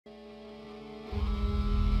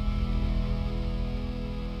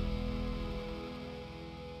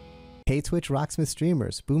Hey Twitch Rocksmith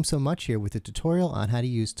streamers, Boom So Much here with a tutorial on how to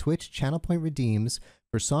use Twitch channel point redeems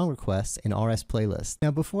for song requests in RS playlists.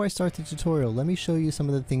 Now before I start the tutorial, let me show you some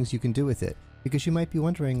of the things you can do with it, because you might be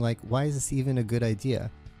wondering like, why is this even a good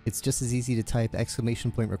idea? It's just as easy to type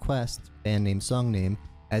 !request, band name, song name,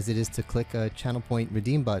 as it is to click a channel point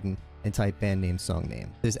redeem button and type band name, song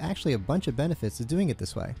name. There's actually a bunch of benefits to doing it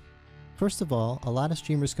this way. First of all, a lot of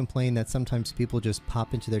streamers complain that sometimes people just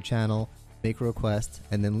pop into their channel, make a request,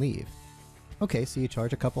 and then leave. Okay, so you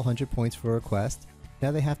charge a couple hundred points for a request.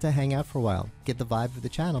 Now they have to hang out for a while, get the vibe of the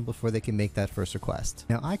channel before they can make that first request.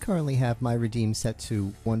 Now I currently have my redeem set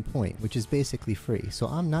to 1 point, which is basically free, so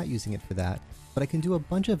I'm not using it for that, but I can do a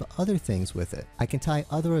bunch of other things with it. I can tie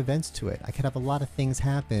other events to it. I can have a lot of things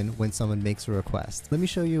happen when someone makes a request. Let me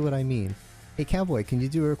show you what I mean. Hey Cowboy, can you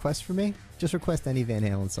do a request for me? Just request any Van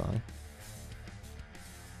Halen song.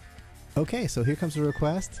 Okay, so here comes a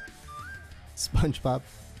request. SpongeBob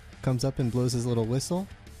comes up and blows his little whistle.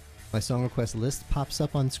 My song request list pops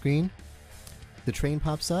up on screen. The train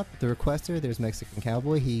pops up. The requester, there's Mexican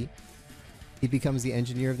Cowboy. He becomes the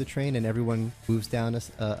engineer of the train, and everyone moves down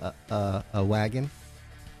a wagon.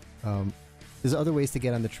 There's other ways to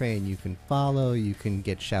get on the train. You can follow. You can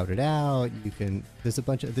get shouted out. You can. There's a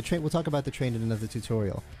bunch of the train. We'll talk about the train in another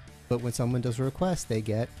tutorial. But when someone does a request, they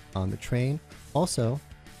get on the train. Also,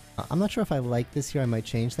 I'm not sure if I like this here, I might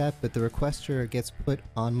change that, but the requester gets put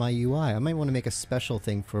on my UI. I might want to make a special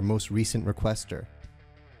thing for most recent requester.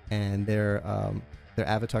 And their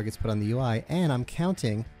avatar gets put on the UI, and I'm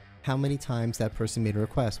counting how many times that person made a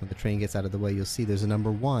request. When the train gets out of the way, you'll see there's a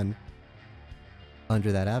number 1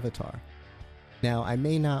 under that avatar. Now, I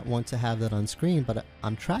may not want to have that on screen, but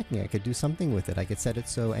I'm tracking it. I could do something with it. I could set it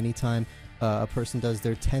so anytime a person does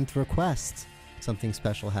their 10th request, something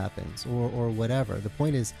special happens, or whatever. The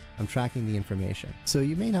point is, I'm tracking the information. So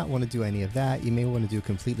you may not want to do any of that. You may want to do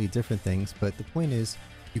completely different things, but the point is,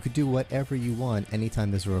 you could do whatever you want anytime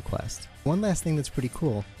there's a request. One last thing that's pretty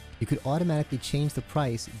cool, you could automatically change the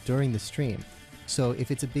price during the stream. So if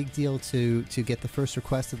it's a big deal to get the first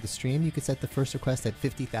request of the stream, you could set the first request at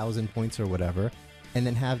 50,000 points or whatever, and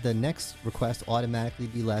then have the next request automatically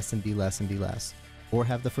be less and be less and be less. Or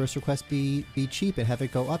have the first request be cheap and have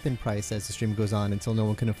it go up in price as the stream goes on until no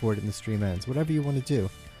one can afford it and the stream ends. Whatever you want to do.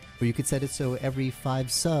 Or you could set it so every 5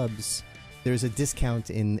 subs, there's a discount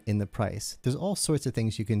in the price. There's all sorts of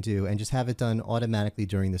things you can do and just have it done automatically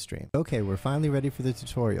during the stream. Okay, we're finally ready for the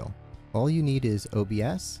tutorial. All you need is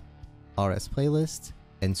OBS, RS Playlist,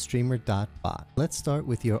 and Streamer.bot. Let's start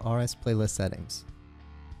with your RS Playlist settings.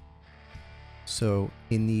 So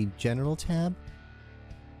in the General tab,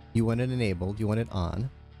 you want it enabled, you want it on.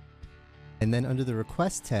 And then under the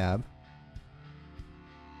Request tab,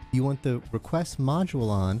 you want the Request module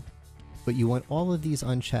on, but you want all of these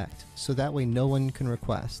unchecked, so that way no one can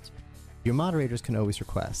request. Your moderators can always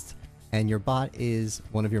request, and your bot is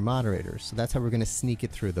one of your moderators, so that's how we're going to sneak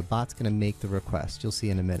it through. The bot's going to make the request, you'll see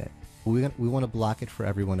in a minute. We want to block it for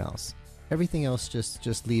everyone else. Everything else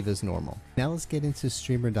just leave as normal. Now let's get into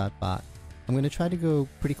Streamer.bot. I'm going to try to go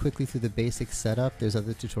pretty quickly through the basic setup. There's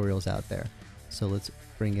other tutorials out there. So let's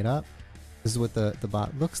bring it up. This is what the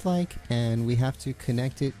bot looks like, and we have to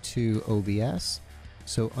connect it to OBS.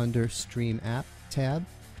 So under Stream App tab,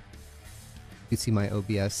 you see my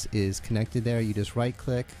OBS is connected there. You just right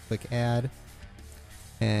click, click Add,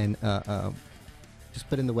 and just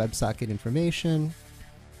put in the WebSocket information.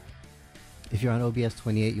 If you're on OBS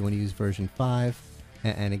 28, you want to use version 5.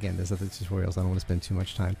 And again, there's other tutorials, I don't want to spend too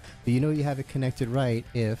much time. But you know you have it connected right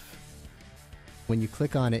if, when you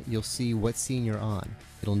click on it, you'll see what scene you're on.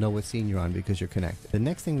 It'll know what scene you're on because you're connected. The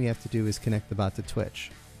next thing we have to do is connect the bot to Twitch.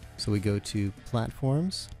 So we go to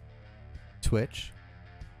Platforms, Twitch,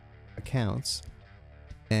 Accounts,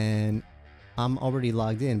 and I'm already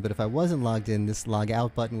logged in, but if I wasn't logged in, this log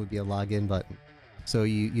out button would be a login button. So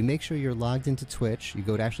you make sure you're logged into Twitch.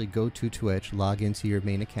 You actually go to Twitch, log into your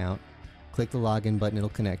main account, click the login button, it'll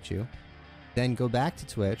connect you. Then go back to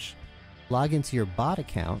Twitch, log into your bot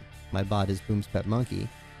account, my bot is Boom's Pet Monkey,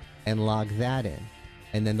 and log that in,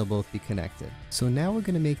 and then they'll both be connected. So now we're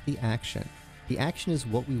going to make the action. The action is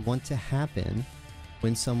what we want to happen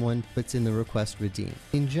when someone puts in the request redeem.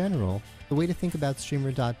 In general, the way to think about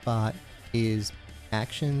Streamer.bot is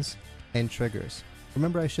actions and triggers.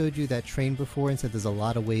 Remember I showed you that train before and said there's a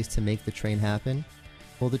lot of ways to make the train happen?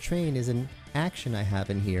 Well, the train is an action I have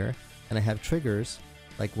in here, and I have triggers,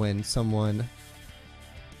 like when someone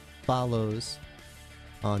follows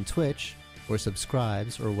on Twitch or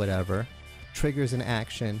subscribes or whatever, triggers an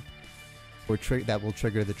action or that will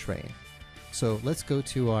trigger the train. So let's go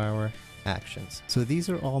to our actions. So these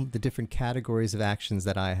are all the different categories of actions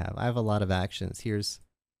that I have. I have a lot of actions. Here's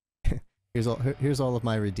Here's all of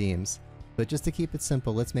my redeems. But just to keep it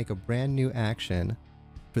simple, let's make a brand new action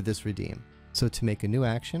for this redeem. So to make a new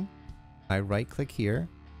action, I right click here,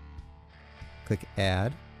 click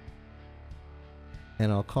add, and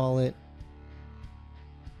I'll call it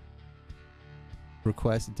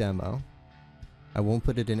request demo. I won't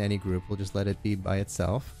put it in any group, we'll just let it be by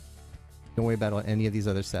itself. Don't worry about any of these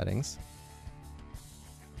other settings.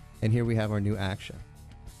 And here we have our new action.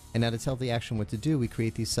 And now to tell the action what to do, we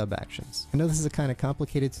create these sub-actions. I know this is a kind of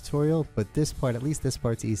complicated tutorial, but this part, at least this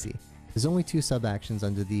part's easy. There's only 2 sub-actions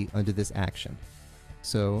under this action.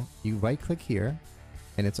 So you right-click here,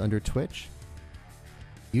 and it's under Twitch,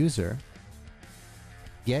 User,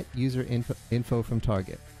 Get User Info from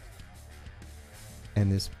Target.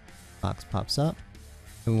 And this box pops up,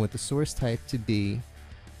 and we want the source type to be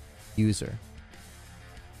User.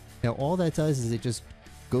 Now all that does is it just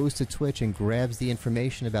goes to Twitch and grabs the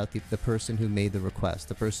information about the person who made the request,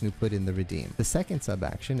 the person who put in the redeem. The second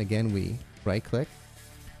sub-action, again, we right-click,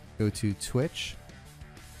 go to Twitch,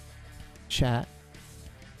 Chat,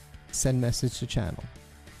 Send Message to Channel.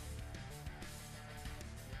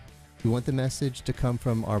 We want the message to come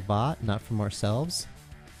from our bot, not from ourselves.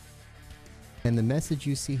 And the message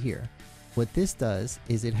you see here, what this does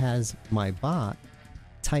is it has my bot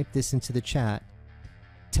type this into the chat,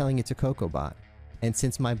 telling it to CocoBot. And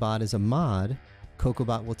since my bot is a mod,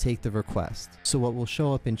 CocoBot will take the request. So what will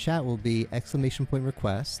show up in chat will be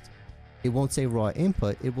 !request. It won't say raw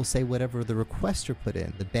input, it will say whatever the requester put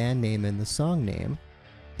in, the band name and the song name,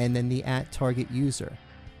 and then the @target user.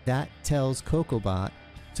 That tells CocoBot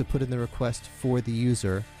to put in the request for the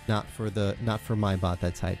user, not for my bot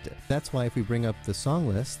that typed it. That's why if we bring up the song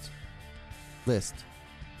list,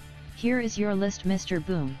 here is your list, Mr.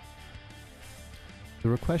 Boom. The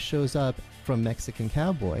request shows up from Mexican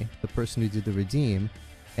Cowboy, the person who did the redeem,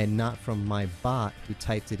 and not from my bot who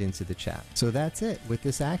typed it into the chat. So that's it. With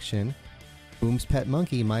this action, Boom's Pet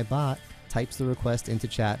Monkey, my bot, types the request into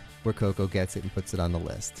chat where Coco gets it and puts it on the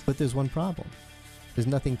list. But there's one problem. There's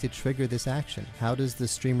nothing to trigger this action. How does the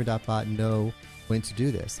Streamer.bot know when to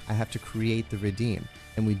do this? I have to create the redeem,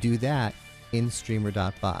 and we do that in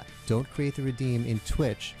Streamer.bot. Don't create the redeem in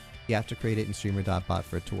Twitch. You have to create it in Streamer.bot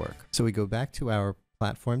for it to work. So we go back to our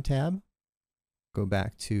platform tab, go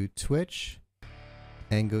back to Twitch,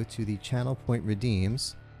 and go to the channel point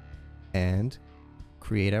redeems and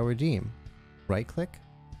create our redeem. Right click,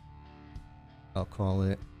 I'll call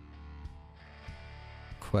it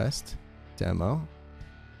Quest Demo,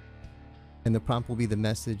 and the prompt will be the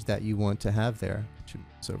message that you want to have there. Should move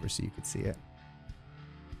this over so you can see it.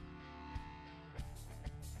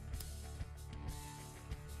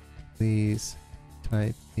 Please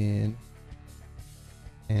type in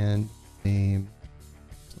and name,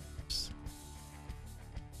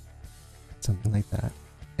 something like that.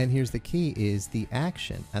 And here's the key, is the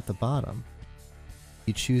action at the bottom.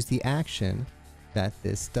 You choose the action that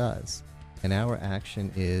this does, and our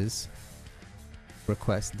action is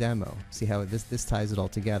request demo. See how this ties it all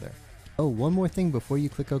together. Oh, one more thing before you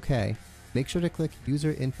click OK. Make sure to click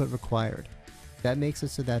user input required. That makes it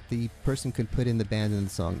so that the person can put in the band and the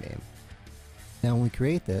song name. Now when we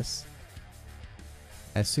create this,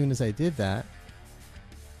 as soon as I did that,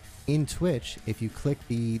 in Twitch, if you click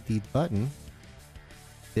the button,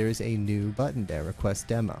 there is a new button there, request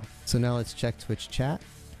demo. So now let's check Twitch chat,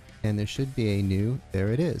 and there should be a new,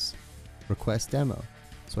 there it is, request demo.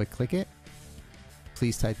 So I click it,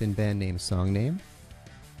 please type in band name, song name.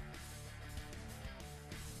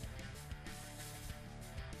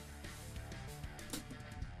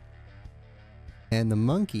 And the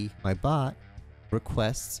monkey, my bot,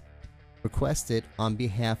 request it on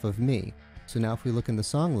behalf of me. So now if we look in the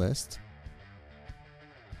song list,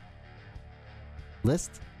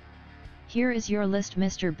 here is your list,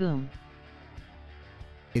 Mr. Boom.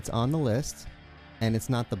 It's on the list, and it's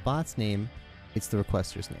not the bot's name, it's the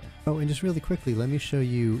requester's name. Oh, and just really quickly, let me show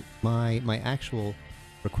you my actual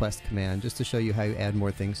request command, just to show you how you add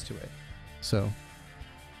more things to it. So,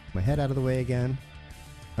 my head out of the way again.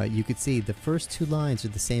 You could see the first 2 lines are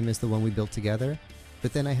the same as the one we built together,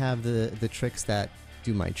 but then I have the tricks that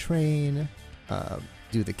do my train,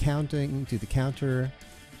 do the counting, do the counter,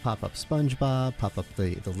 pop up SpongeBob, pop up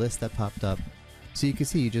the list that popped up. So you can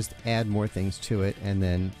see you just add more things to it, and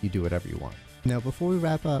then you do whatever you want. Now before we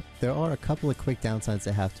wrap up, there are a couple of quick downsides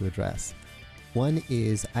I have to address. One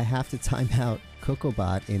is I have to time out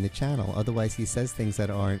CocoBot in the channel, otherwise he says things that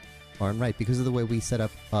aren't right. Because of the way we set up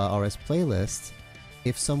RS playlists,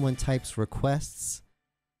 if someone types requests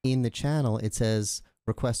in the channel, it says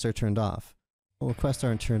requests are turned off. Well, requests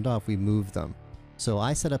aren't turned off, we move them. So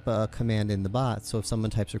I set up a command in the bot, so if someone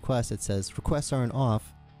types requests, it says requests aren't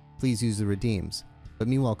off, please use the redeems. But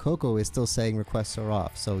meanwhile, Coco is still saying requests are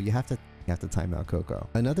off, so you have to time out Coco.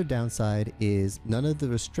 Another downside is none of the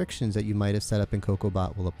restrictions that you might have set up in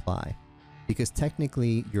CocoBot will apply, because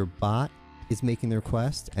technically your bot is making the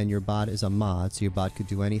request and your bot is a mod, so your bot could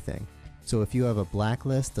do anything. So if you have a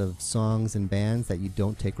blacklist of songs and bands that you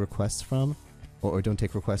don't take requests from or don't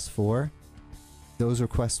take requests for, those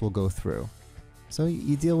requests will go through. So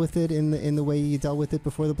you deal with it in the way you dealt with it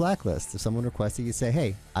before the blacklist. If someone requests it, you say,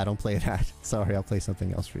 hey, I don't play that. Sorry, I'll play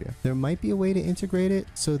something else for you. There might be a way to integrate it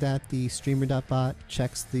so that the Streamer.bot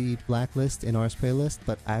checks the blacklist in ours playlist,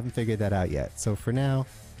 but I haven't figured that out yet. So for now,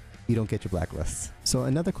 you don't get your blacklists. So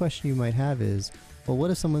another question you might have is, well,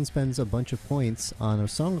 what if someone spends a bunch of points on a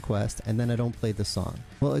song request and then I don't play the song?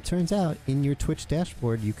 Well, it turns out in your Twitch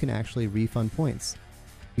dashboard, you can actually refund points.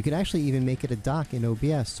 You could actually even make it a doc in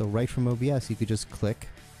OBS, so right from OBS you could just click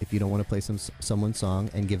if you don't want to play someone's song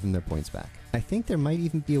and give them their points back. I think there might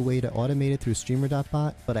even be a way to automate it through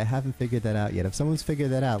Streamer.bot, but I haven't figured that out yet. If someone's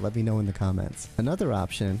figured that out, let me know in the comments. Another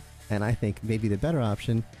option, and I think maybe the better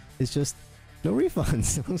option, is just no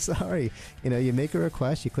refunds. I'm sorry. You know, you make a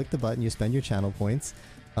request, you click the button, you spend your channel points.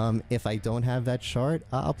 If I don't have that chart,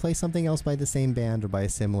 I'll play something else by the same band or by a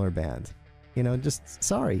similar band. You know, just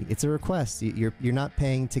sorry, it's a request. You're not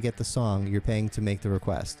paying to get the song, you're paying to make the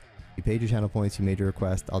request. You paid your channel points, you made your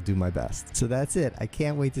request, I'll do my best. So that's it. I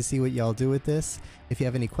can't wait to see what y'all do with this. If you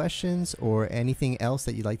have any questions or anything else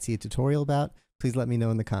that you'd like to see a tutorial about, please let me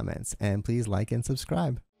know in the comments. And please like and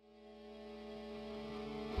subscribe.